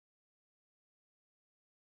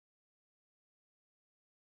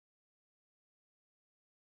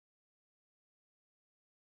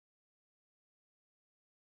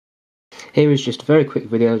Here is just a very quick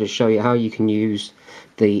video to show you how you can use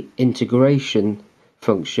the integration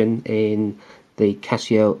function in the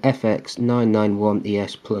Casio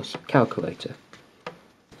fx-991ES Plus calculator.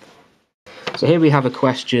 So here we have a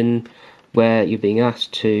question where you're being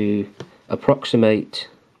asked to approximate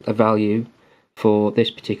a value for this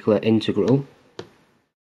particular integral,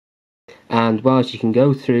 and whilst you can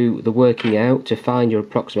go through the working out to find your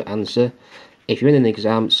approximate answer, if you're in an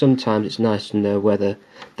exam, sometimes it's nice to know whether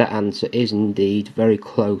that answer is indeed very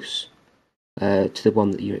close to the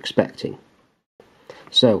one that you're expecting.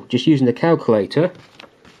 So just using the calculator,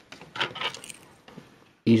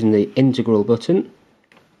 using the integral button,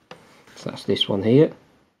 so that's this one here,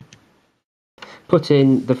 put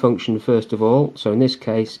in the function first of all. So in this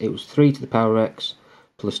case it was 3 to the power x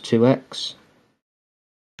plus 2x,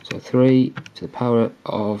 so 3 to the power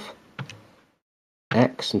of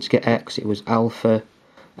x, and to get x it was alpha,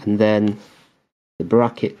 and then the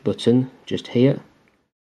bracket button just here,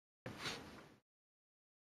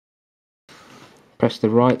 press the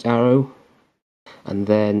right arrow and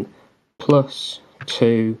then plus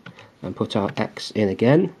 2 and put our x in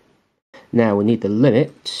again. Now we need the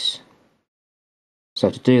limits,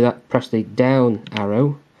 so to do that press the down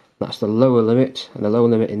arrow, that's the lower limit, and the lower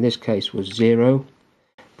limit in this case was 0.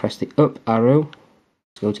 Press the up arrow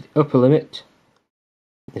to go to the upper limit,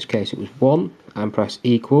 in this case it was 1, and press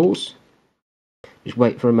equals. Just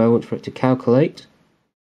wait for a moment for it to calculate,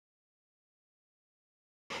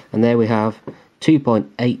 and there we have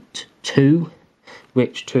 2.82,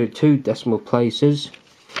 which to 2 decimal places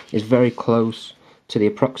is very close to the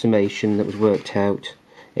approximation that was worked out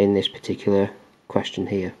in this particular question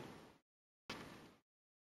here.